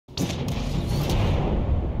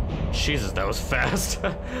Jesus, that was fast.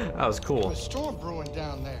 That was cool. There's a storm brewing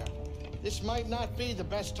down there. This might not be the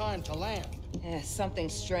best time to land. Something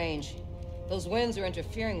strange. Those winds are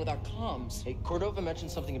interfering with our comms. Hey, Cordova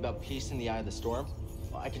mentioned something about peace in the eye of the storm.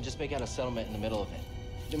 Well, I can just make out a settlement in the middle of it.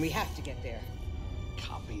 Then we have to get there.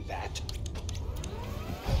 Copy that.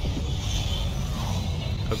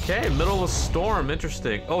 Okay, middle of a storm.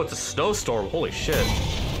 Interesting. Oh, it's a snowstorm. Holy shit.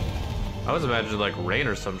 I was imagining like rain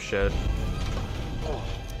or some shit. Oh,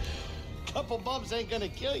 couple bumps ain't gonna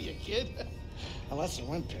kill you, kid. Unless the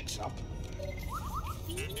wind picks up.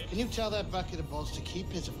 Can you tell that bucket of balls to keep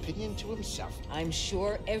his opinion to himself? I'm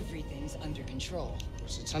sure everything's under control. Of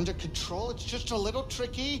course, it's under control. It's just a little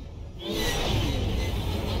tricky.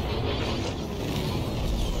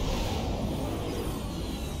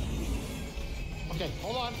 Okay,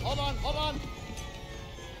 hold on.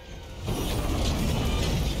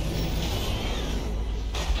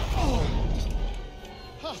 Oh.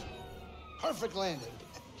 Huh. Perfect landing.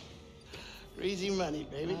 Easy money,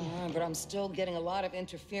 baby. But I'm still getting a lot of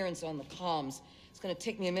interference on the comms. It's gonna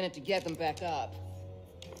take me a minute to get them back up.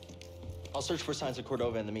 I'll search for signs of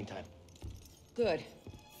Cordova in the meantime. Good.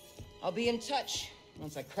 I'll be in touch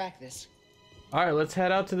once I crack this. All right, let's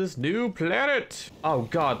head out to this new planet. Oh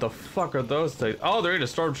God, the fuck are those things? Oh, they're in a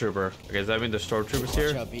stormtrooper. Okay, does that mean there's stormtroopers here?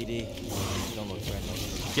 Watch out, BD. You don't look friendly.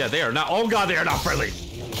 Yeah, they are not. Oh God, they are not friendly.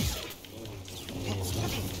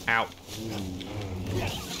 Ow.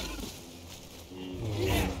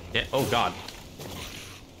 Yeah, oh God.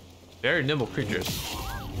 Very nimble creatures.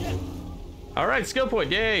 All right, skill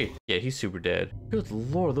point, yay. Yeah, he's super dead. Good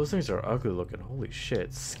Lord, those things are ugly looking. Holy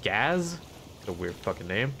shit. Skaz? That's a weird fucking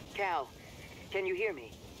name. Cal, can you hear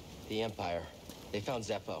me? The Empire. They found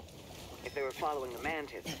ZEFFO. If they were following the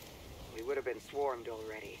Mantis, we would have been swarmed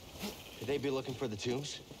already. Could they be looking for the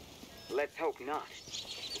tombs? Let's hope not.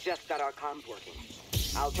 Just got our comms working.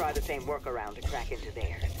 I'll try the same workaround to crack into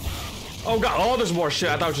theirs. Oh God, oh, there's more shit.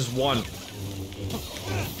 I thought it was just one.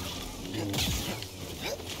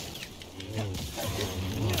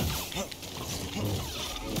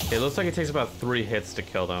 It looks like it takes about 3 hits to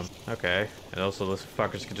kill them. Okay, and also those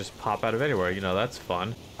fuckers can just pop out of anywhere. You know, that's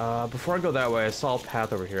fun. Before I go that way, I saw a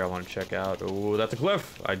path over here I want to check out. Oh, that's a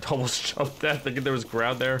cliff. I almost jumped that thinking there was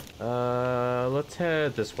ground there. Let's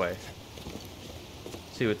head this way.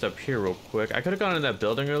 See what's up here real quick. I could have gone in that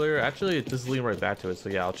building earlier. Actually, this is leading right back to it. So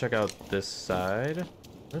yeah, I'll check out this side.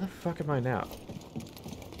 Where the fuck am I now?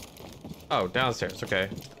 Oh, downstairs. Okay.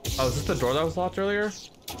 Oh, is this the door that was locked earlier?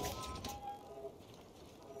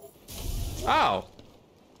 Oh,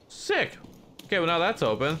 sick. Okay, well now that's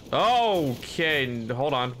open. Okay,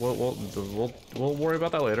 hold on. We'll worry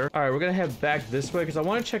about that later. All right, we're gonna head back this way because I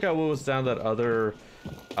want to check out what was down that other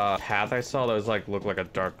path I saw that was like looked like a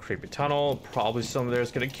dark, creepy tunnel. Probably someone there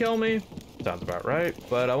is gonna kill me. Sounds about right.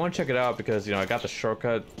 But I want to check it out because you know I got the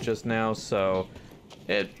shortcut just now, so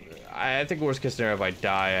I think worst case scenario if I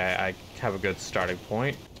die, I have a good starting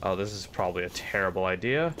point. Oh, this is probably a terrible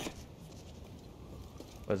idea.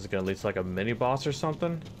 What, is it gonna lead to like a mini boss or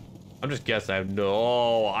something? I'm just guessing. I have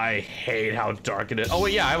no. I hate how dark it is. Oh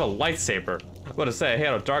wait, yeah, I have a lightsaber. I'm gonna say I hate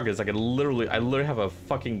how dark it is. I literally have a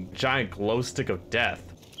fucking giant glow stick of death.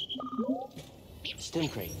 Stim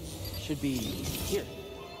crate. Should be here.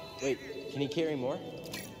 Wait, can you carry more?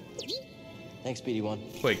 Thanks,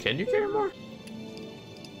 BD1. Wait, can you carry more?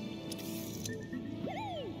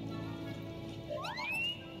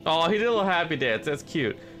 Oh, he did a little happy dance. That's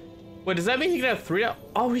cute. Wait, does that mean he can have 3 now?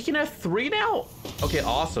 Oh, he can have 3 now? Okay,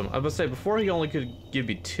 awesome. I was gonna say, before he only could give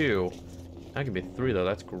me 2. Now can be 3 though,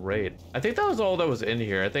 that's great. I think that was all that was in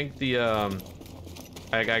here. I think the,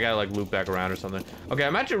 I gotta like loop back around or something. Okay,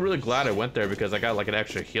 I'm actually really glad I went there because I got like an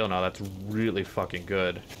extra heal now. That's really fucking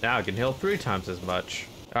good. Now I can heal 3 times as much.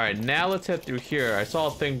 All right, now let's head through here. I saw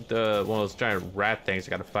a thing, one of those giant rat things I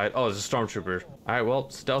gotta fight. Oh, it's a stormtrooper. All right, well,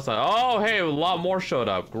 stealth side. Oh, hey, a lot more showed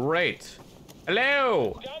up. Great.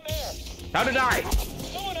 Hello. Down there. How did I?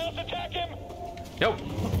 Someone else attack him. Nope.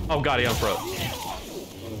 Oh God, he unfroze.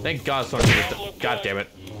 Thank God stormtroopers. God damn it.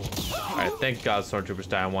 All right, thank God stormtroopers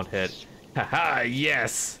die in 1 hit. Haha,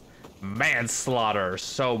 yes. Manslaughter.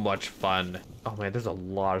 So much fun. Oh man, there's a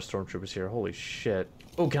lot of stormtroopers here. Holy shit.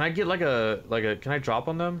 Oh, can I get like a can I drop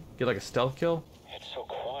on them? Get like a stealth kill? It's so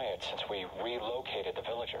quiet since we relocated the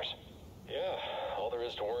villagers. Yeah, all there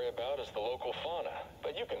is to worry about is the local fauna,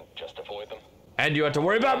 but you can just avoid them. And you have to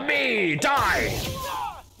worry about me! Die!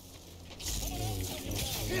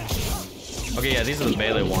 Okay, yeah, these are the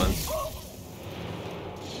melee ones.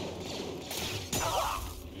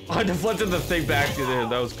 I deflected the thing back to there.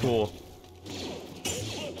 That was cool.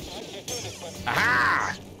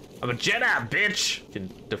 Aha! I'm a Jedi, bitch! Can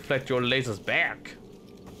deflect your lasers back.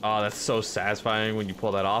 Oh, that's so satisfying when you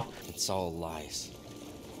pull that off. It's all lies.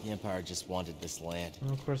 The Empire just wanted this land.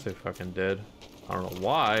 Well, of course they fucking did. I don't know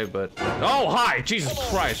why, but... Oh, hi! Jesus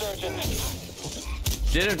Christ!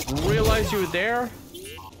 Didn't realize you were there.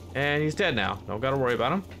 And he's dead now. Don't gotta worry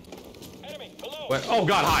about him. Wait, oh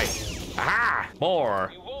god, hi! Aha!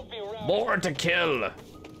 More! More to kill!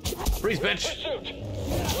 Freeze, bitch!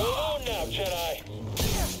 Now, Jedi.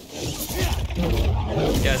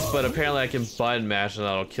 Yes, but apparently I can button mash and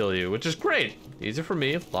that'll kill you, which is great. Easy for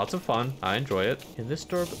me, lots of fun. I enjoy it. Can this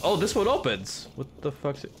door... Oh, this one opens. What the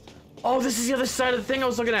fuck's it? Oh, this is the other side of the thing I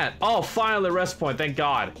was looking at. Oh, finally, rest point, thank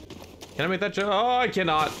God. Can I make that jump? Oh, I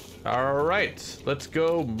cannot. All right, let's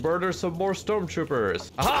go murder some more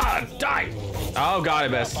stormtroopers. Aha, die! Oh God, I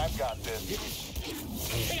missed. I've got this.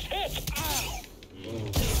 He's hit.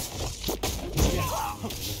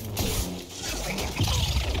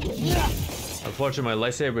 Unfortunately, my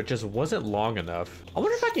lightsaber just wasn't long enough. I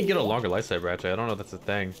wonder if I can get a longer lightsaber, actually. I don't know if that's a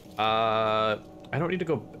thing. I don't need to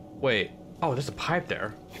go... Wait. Oh, there's a pipe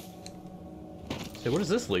there. Hey, what does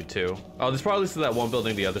this lead to? Oh, this probably leads to that one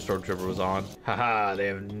building the other stormtrooper was on. Haha, they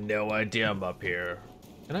have no idea I'm up here.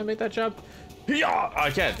 Can I make that jump? Yeah,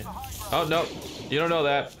 I can. Oh, no. You don't know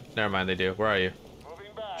that. Never mind, they do. Where are you?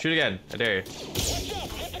 Shoot again. I dare you.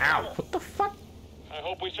 Ow. What the fuck? I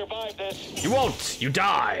hope we survive this. You won't. You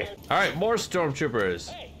die. All right, more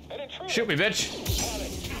stormtroopers. Shoot me, bitch.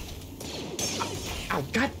 Ow,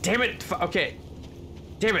 god damn it. Okay.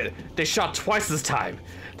 Damn it. They shot twice this time.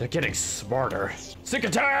 They're getting smarter. Sick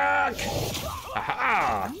attack!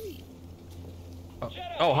 Aha!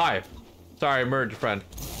 Oh, hi. Sorry, I murdered your friend.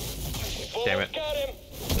 Damn it.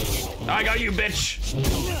 I got you,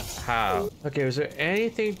 bitch! How? Okay, was there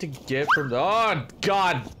anything to get from the... Oh,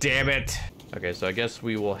 god damn it! Okay, so I guess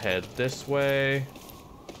we will head this way.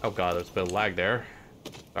 Oh god, there's a bit of lag there.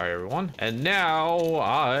 Sorry, everyone. And now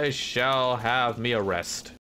I shall have me a rest.